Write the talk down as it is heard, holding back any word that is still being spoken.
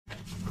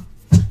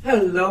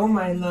Hello,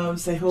 my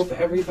loves. I hope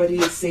everybody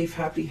is safe,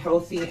 happy,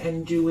 healthy,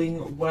 and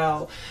doing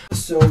well.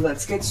 So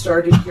let's get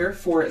started here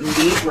for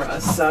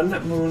Libra, Sun,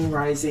 Moon,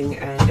 Rising,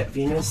 and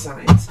Venus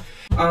signs.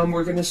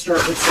 We're going to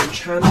start with some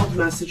channeled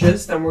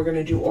messages, then we're going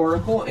to do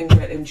Oracle and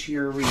get into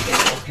your reading,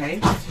 okay?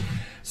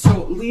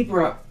 So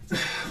Libra,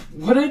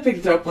 what I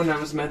picked up when I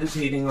was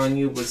meditating on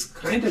you was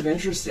kind of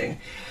interesting.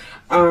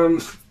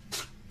 Oh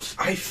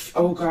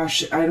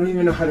gosh, I don't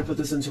even know how to put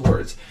this into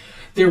words.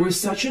 There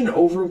was such an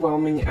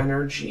overwhelming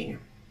energy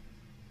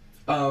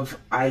of,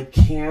 I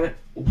can't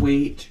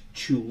wait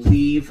to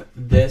leave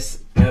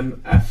this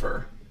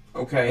MFer,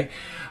 okay?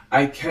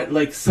 I can't,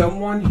 like,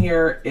 someone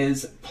here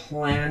is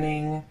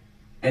planning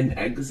an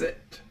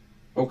exit,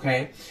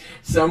 okay?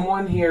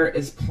 Someone here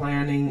is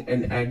planning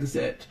an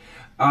exit,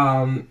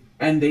 and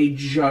they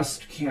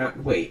just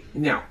can't wait.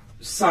 Now,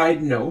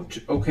 side note,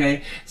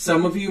 okay,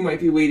 some of you might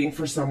be waiting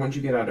for someone to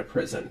get out of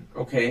prison,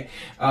 okay,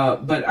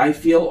 but I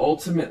feel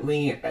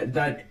ultimately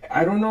that,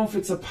 I don't know if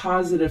it's a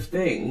positive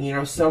thing, you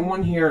know,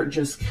 someone here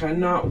just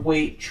cannot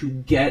wait to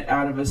get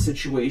out of a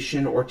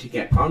situation or to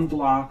get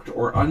unblocked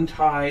or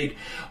untied,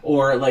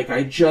 or like,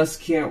 I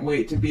just can't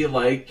wait to be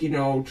like, you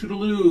know,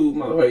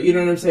 toodaloo, you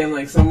know what I'm saying?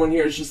 Like, someone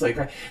here is just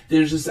like,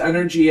 there's this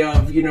energy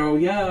of, you know,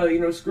 yeah, you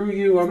know, screw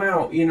you, I'm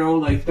out, you know,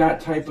 like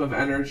that type of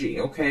energy,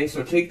 okay?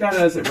 So take that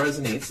as it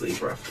resonates,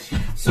 Libra.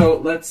 So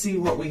let's see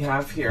what we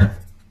have here.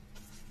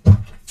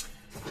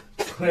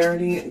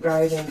 Clarity,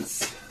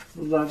 guidance,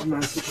 love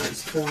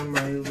messages for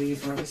my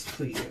Libras,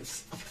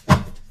 please.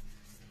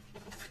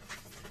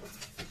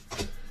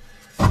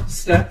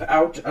 Step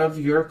out of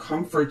your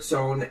comfort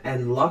zone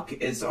and luck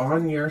is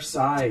on your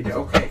side.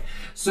 Okay,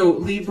 so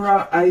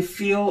Libra, I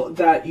feel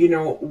that, you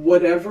know,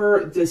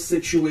 whatever the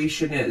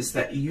situation is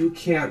that you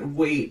can't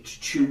wait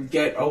to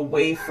get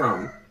away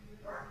from.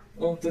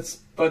 Oh, that's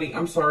buddy.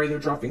 I'm sorry, they're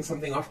dropping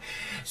something off.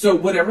 So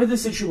whatever the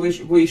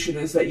situation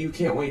is that you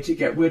can't wait to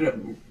get rid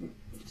of,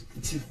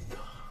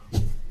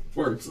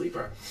 words,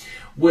 Libra.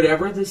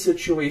 Whatever the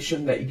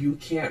situation that you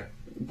can't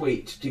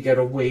wait to get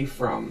away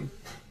from,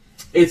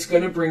 it's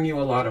going to bring you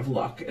a lot of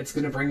luck. It's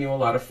going to bring you a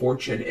lot of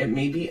fortune. It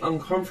may be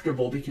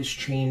uncomfortable because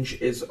change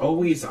is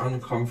always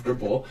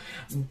uncomfortable,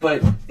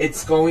 but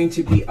it's going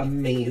to be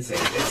amazing.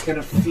 It's going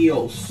to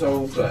feel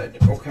so good,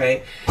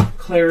 okay?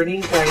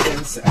 Clarity,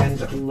 guidance,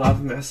 and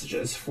love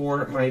messages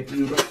for my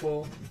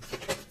beautiful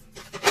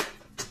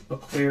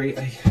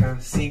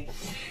Aquarius. See?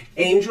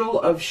 Angel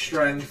of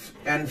strength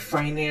and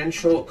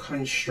financial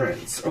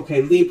constraints.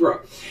 Okay,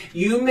 Libra,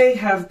 you may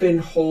have been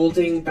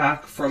holding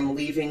back from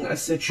leaving a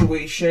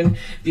situation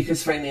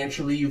because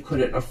financially you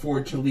couldn't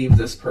afford to leave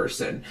this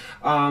person.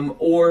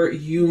 Or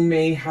you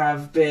may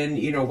have been,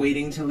 you know,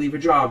 waiting to leave a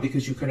job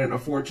because you couldn't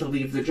afford to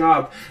leave the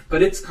job,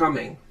 but it's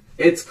coming.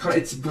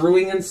 It's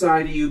brewing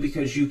inside of you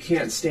because you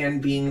can't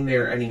stand being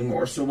there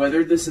anymore. So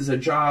whether this is a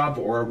job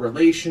or a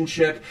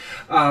relationship,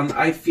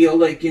 I feel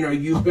like, you know,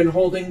 you've been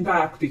holding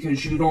back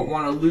because you don't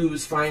want to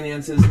lose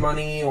finances,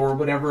 money, or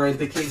whatever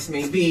the case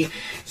may be.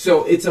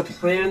 So it's a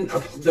plan,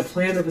 the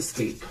plan of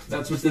escape.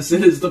 That's what this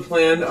is, the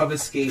plan of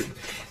escape.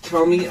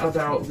 Tell me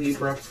about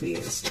Libra,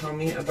 please. Tell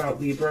me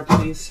about Libra,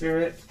 please,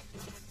 Spirit.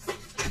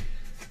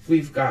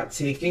 We've got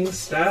taking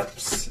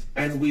steps,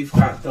 and we've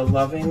got the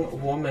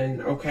loving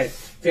woman. Okay,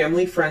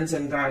 family, friends,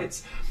 and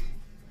guides.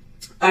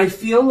 I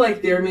feel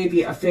like there may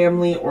be a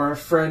family or a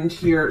friend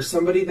here,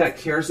 somebody that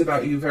cares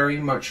about you very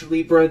much,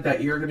 Libra,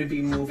 that you're going to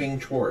be moving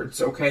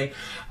towards, okay?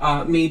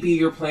 Maybe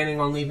you're planning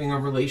on leaving a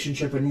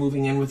relationship and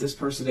moving in with this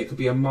person. It could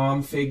be a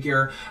mom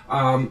figure.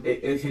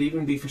 It could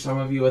even be, for some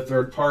of you, a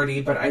third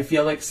party. But I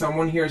feel like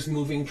someone here is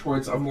moving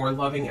towards a more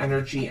loving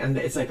energy, and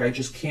it's like, I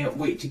just can't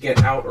wait to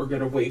get out or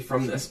get away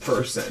from this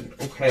person,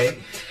 okay?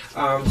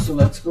 So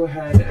let's go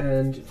ahead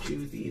and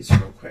do these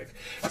real quick.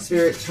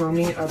 Spirit, tell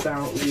me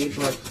about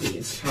Libra,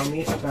 please. Tell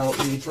me about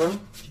Libra.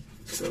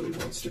 Billy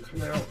wants to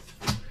come out.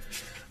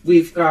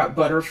 We've got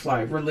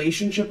butterfly,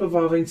 relationship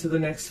evolving to the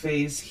next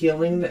phase,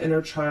 healing the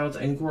inner child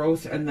and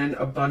growth, and then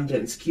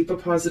abundance. Keep a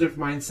positive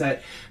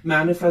mindset,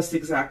 manifest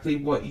exactly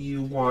what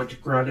you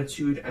want,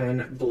 gratitude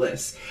and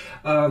bliss.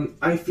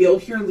 I feel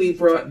here,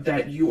 Libra,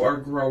 that you are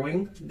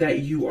growing, that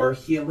you are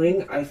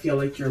healing. I feel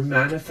like you're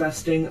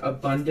manifesting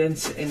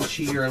abundance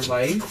into your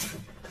life.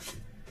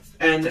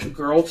 And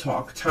girl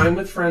talk, time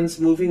with friends,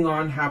 moving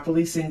on,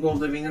 happily single,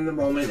 living in the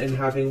moment, and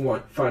having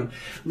fun.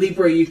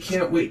 Libra, you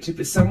can't wait to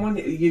be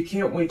you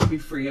can't wait to be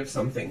free of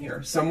something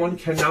here. Someone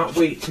cannot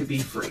wait to be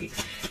free.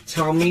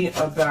 Tell me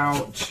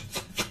about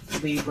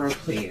Libra,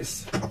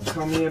 please.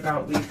 Tell me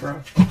about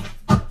Libra.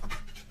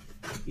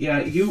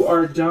 Yeah, you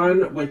are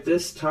done with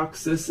this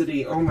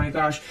toxicity. Oh my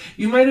gosh.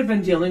 You might have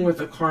been dealing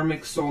with a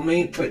karmic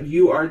soulmate, but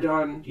you are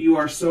done. You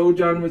are so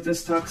done with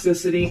this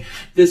toxicity.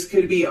 This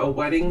could be a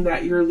wedding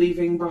that you're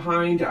leaving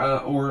behind,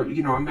 or,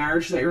 you know, a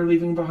marriage that you're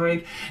leaving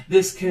behind.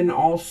 This can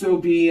also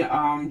be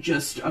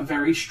just a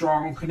very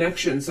strong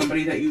connection,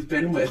 somebody that you've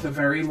been with a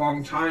very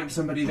long time,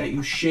 somebody that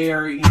you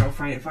share, you know,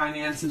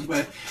 finances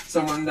with,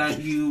 someone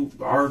that you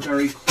are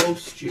very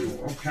close to,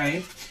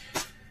 okay?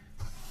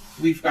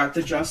 We've got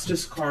the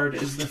Justice card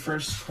is the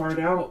first card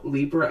out.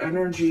 Libra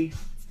energy.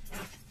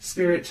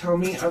 Spirit, tell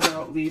me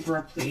about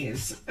Libra,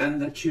 please.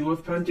 And the Two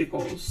of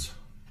Pentacles.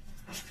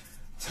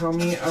 Tell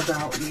me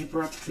about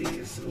Libra,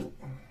 please. Ooh.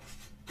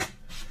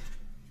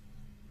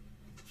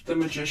 The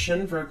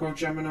Magician, Virgo,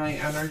 Gemini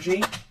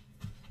energy.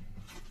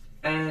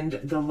 And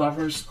the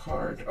Lover's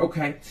card.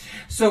 Okay,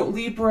 so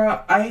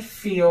Libra, I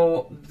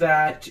feel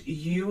that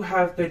you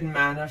have been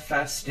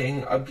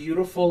manifesting a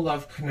beautiful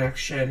love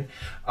connection,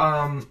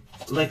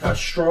 like a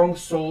strong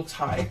soul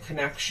tie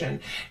connection.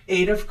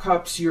 Eight of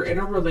Cups, you're in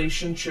a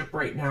relationship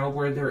right now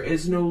where there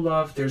is no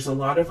love. There's a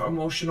lot of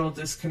emotional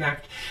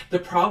disconnect. The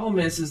problem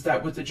is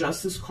that with the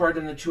Justice card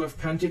and the Two of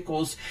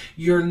Pentacles,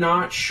 you're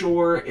not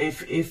sure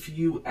if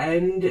you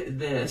end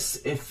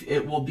this, if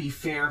it will be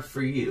fair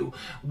for you.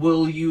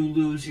 Will you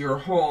lose your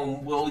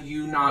home? Will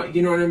you not?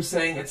 You know what I'm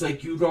saying? It's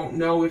like you don't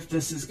know if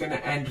this is going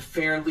to end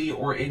fairly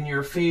or in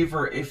your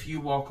favor if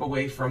you walk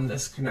away from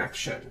this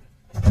connection.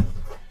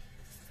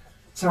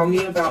 Tell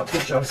me about the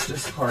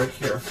Justice card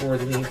here for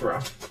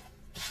Libra.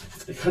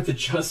 I got the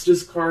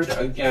Justice card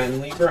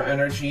again, Libra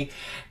energy,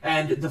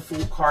 and the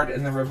Fool card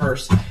in the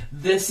reverse.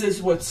 This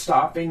is what's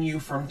stopping you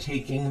from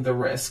taking the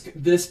risk.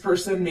 This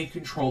person may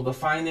control the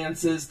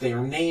finances. Their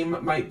name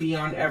might be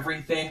on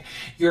everything.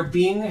 You're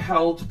being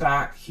held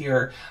back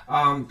here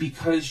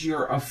because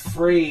you're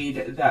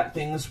afraid that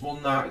things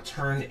will not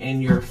turn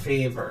in your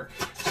favor.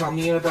 Tell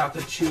me about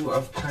the Two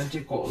of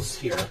Pentacles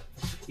here.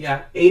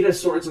 Yeah, Eight of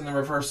Swords in the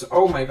reverse.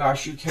 Oh my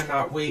gosh, you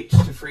cannot wait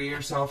to free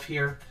yourself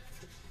here.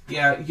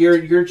 Yeah,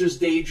 you're just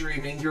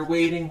daydreaming. You're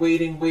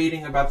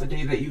waiting about the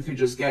day that you could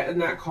just get in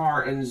that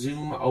car and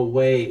zoom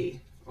away.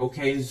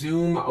 Okay,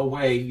 zoom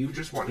away. You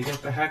just want to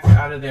get the heck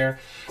out of there.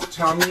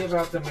 Tell me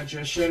about the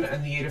Magician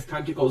and the Eight of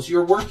Pentacles.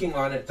 You're working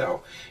on it,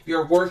 though.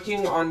 You're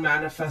working on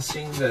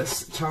manifesting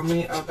this. Tell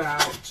me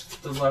about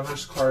the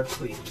Lover's card,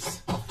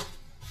 please.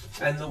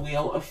 And the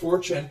Wheel of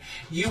Fortune.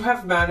 You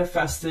have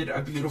manifested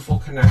a beautiful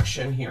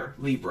connection here,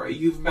 Libra.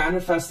 You've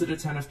manifested a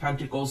Ten of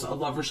Pentacles, a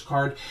Lover's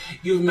card.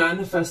 You've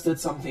manifested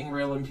something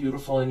real and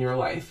beautiful in your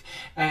life.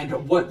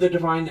 And what the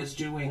Divine is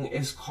doing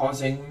is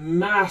causing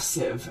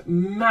massive,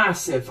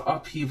 massive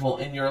upheaval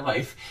in your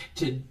life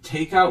to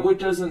take out what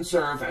doesn't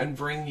serve and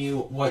bring you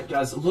what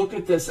does. Look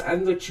at this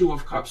and the Two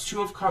of Cups.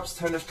 Two of Cups,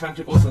 Ten of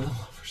Pentacles, and the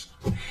Lover's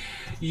card.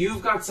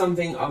 You've got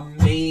something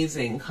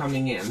amazing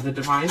coming in. The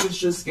Divine is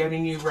just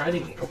getting you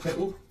ready. Okay,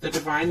 ooh, the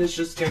Divine is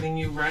just getting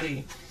you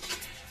ready.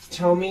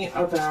 Tell me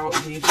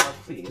about Libra,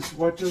 please.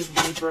 What does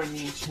Libra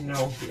need to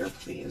know here,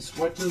 please?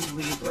 What does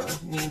Libra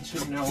need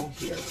to know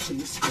here,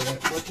 please,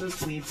 Spirit? What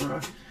does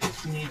Libra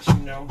need to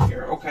know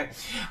here? Okay,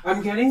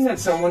 I'm getting that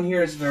someone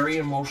here is very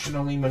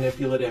emotionally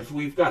manipulative.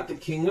 We've got the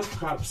King of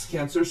Cups,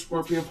 Cancer,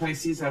 Scorpio,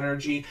 Pisces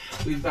energy.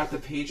 We've got the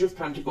Page of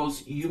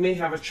Pentacles. You may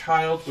have a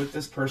child with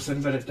this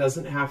person, but it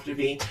doesn't have to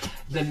be.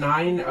 The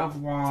Nine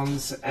of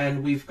Wands,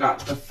 and we've got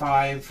the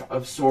Five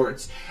of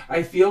Swords.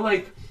 I feel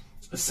like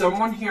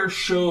someone here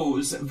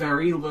shows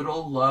very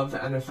little love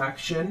and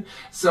affection.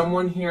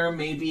 Someone here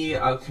maybe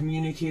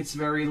communicates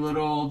very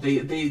little.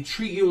 They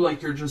treat you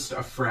like you're just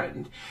a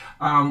friend.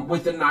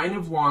 With the Nine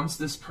of Wands,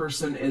 this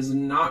person is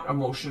not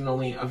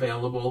emotionally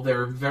available.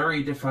 They're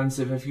very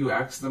defensive if you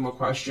ask them a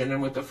question.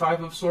 And with the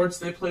Five of Swords,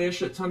 they play a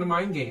shit ton of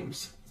mind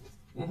games.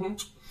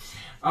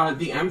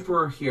 The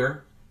Emperor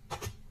here.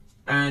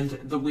 And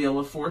the Wheel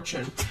of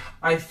Fortune.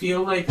 I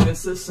feel like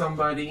this is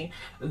somebody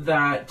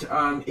that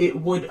it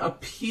would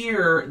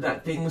appear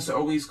that things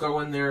always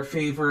go in their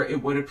favor.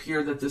 It would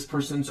appear that this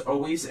person's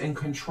always in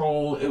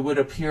control. It would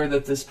appear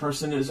that this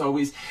person is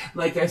always,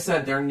 like I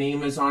said, their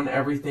name is on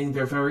everything.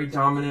 They're very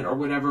dominant or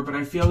whatever. But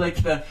I feel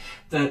like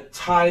the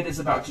tide is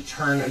about to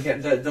turn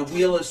again. The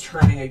wheel is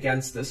turning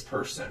against this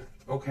person.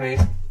 Okay.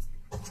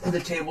 The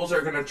tables are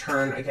going to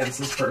turn against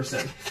this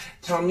person.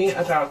 Tell me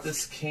about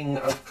this King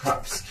of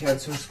Cups,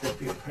 Cancer,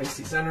 Scorpio,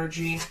 Pisces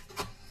energy.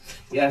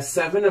 Yeah,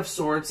 Seven of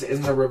Swords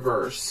in the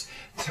reverse.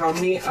 Tell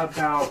me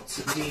about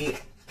the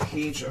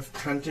Page of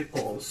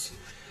Pentacles.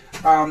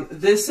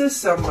 This is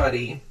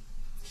somebody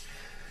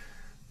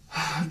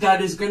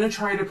that is going to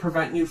try to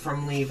prevent you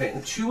from leaving.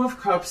 Two of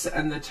Cups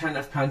and the Ten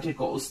of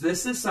Pentacles.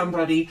 This is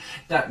somebody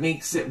that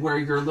makes it where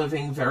you're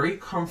living very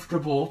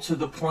comfortable to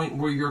the point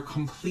where you're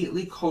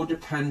completely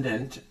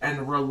codependent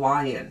and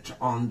reliant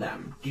on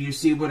them. Do you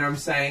see what I'm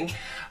saying?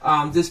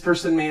 This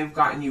person may have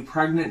gotten you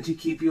pregnant to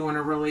keep you in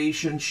a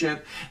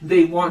relationship.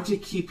 They want to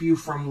keep you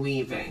from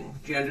leaving.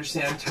 Do you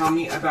understand? Tell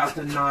me about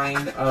the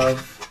Nine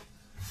of...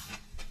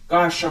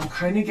 Gosh, I'm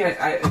kind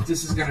of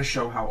this is going to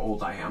show how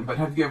old I am, but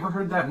have you ever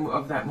heard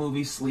of that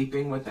movie,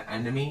 Sleeping with the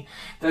Enemy?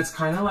 That's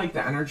kind of like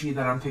the energy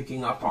that I'm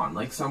picking up on.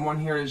 Like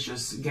someone here is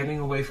just getting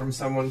away from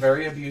someone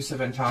very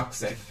abusive and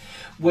toxic.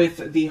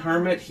 With the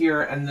Hermit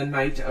here and the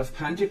Knight of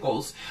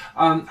Pentacles,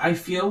 I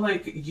feel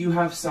like you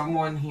have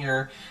someone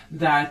here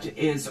that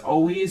is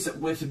always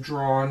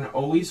withdrawn,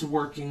 always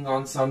working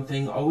on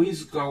something,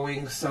 always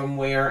going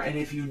somewhere, and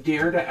if you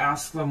dare to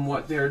ask them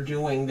what they're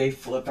doing, they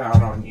flip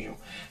out on you.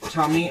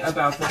 Tell me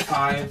about the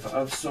 5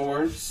 of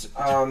Swords.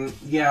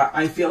 Yeah,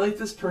 I feel like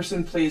this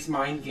person plays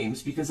mind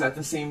games because at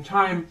the same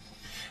time,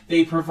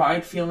 they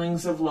provide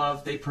feelings of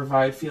love, they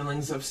provide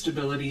feelings of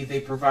stability, they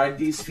provide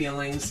these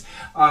feelings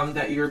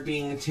that you're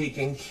being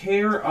taken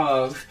care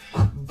of,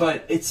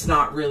 but it's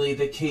not really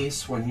the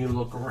case when you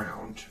look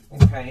around,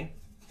 okay?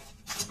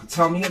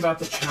 Tell me about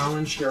the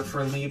challenge here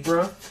for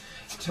Libra.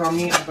 Tell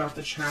me about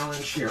the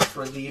challenge here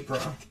for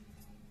Libra.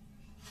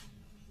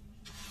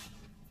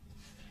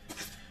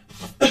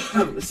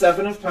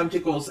 7 of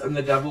Pentacles and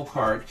the Devil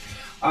card.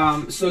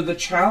 So the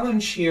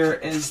challenge here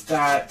is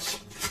that,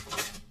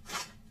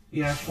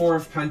 yeah, 4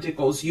 of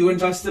Pentacles. You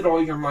invested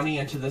all your money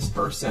into this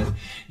person.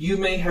 You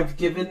may have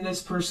given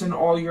this person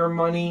all your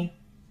money.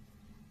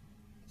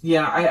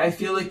 Yeah, I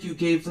feel like you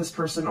gave this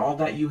person all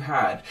that you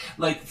had.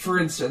 Like, for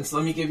instance,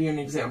 let me give you an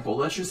example.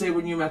 Let's just say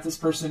when you met this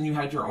person, you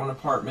had your own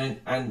apartment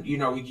and, you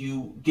know,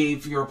 you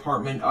gave your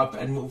apartment up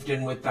and moved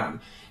in with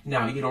them.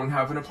 Now you don't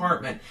have an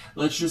apartment.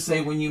 Let's just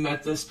say when you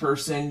met this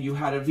person, you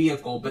had a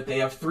vehicle, but they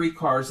have 3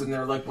 cars and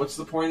they're like, what's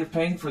the point of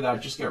paying for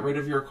that? Just get rid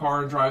of your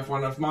car and drive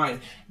one of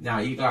mine. Now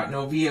you got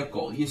no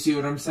vehicle. You see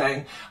what I'm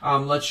saying?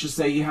 Let's just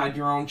say you had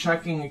your own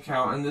checking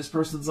account and this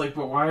person's like,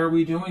 but why are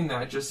we doing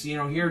that? Just, you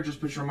know, here,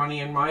 just put your money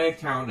in my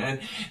account.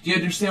 And do you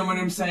understand what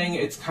I'm saying?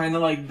 It's kind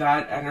of like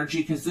that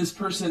energy because this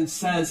person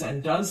says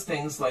and does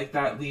things like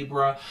that,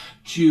 Libra,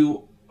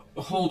 to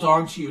hold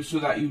on to you so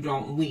that you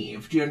don't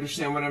leave. Do you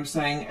understand what I'm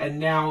saying? And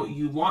now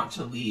you want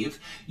to leave.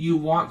 You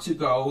want to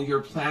go.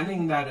 You're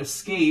planning that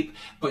escape,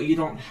 but you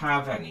don't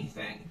have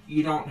anything.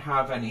 You don't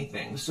have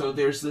anything. So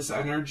there's this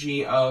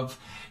energy of,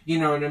 you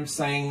know what I'm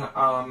saying?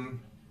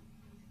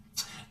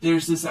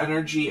 There's this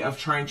energy of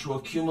trying to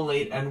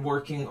accumulate and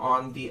working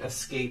on the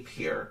escape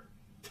here.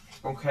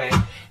 Okay?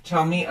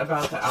 Tell me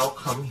about the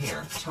outcome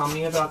here. Tell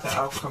me about the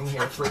outcome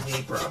here for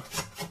Libra.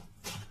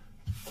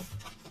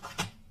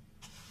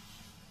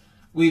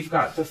 We've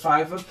got the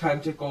 5 of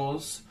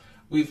Pentacles,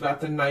 we've got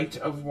the Knight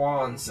of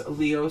Wands,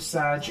 Leo,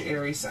 Sag,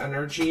 Aries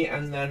energy,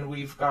 and then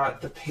we've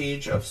got the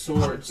Page of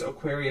Swords,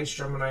 Aquarius,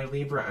 Gemini,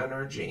 Libra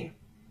energy.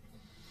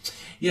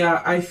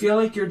 Yeah, I feel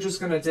like you're just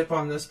going to dip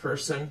on this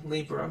person,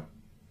 Libra.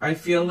 I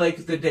feel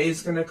like the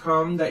day's going to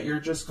come that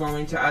you're just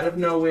going to, out of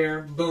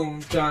nowhere,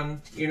 boom,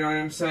 done. You know what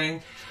I'm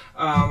saying?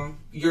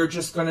 You're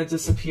just going to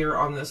disappear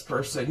on this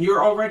person.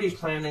 You're already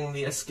planning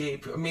the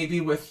escape, maybe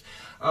with...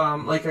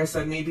 like I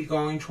said, maybe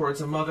going towards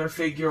a mother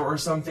figure or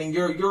something.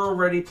 You're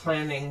already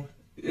planning.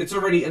 It's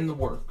already in the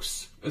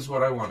works, is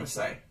what I want to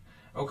say.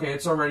 Okay,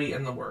 it's already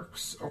in the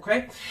works.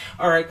 Okay?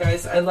 All right,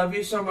 guys. I love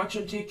you so much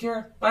and take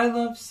care. Bye,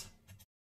 loves.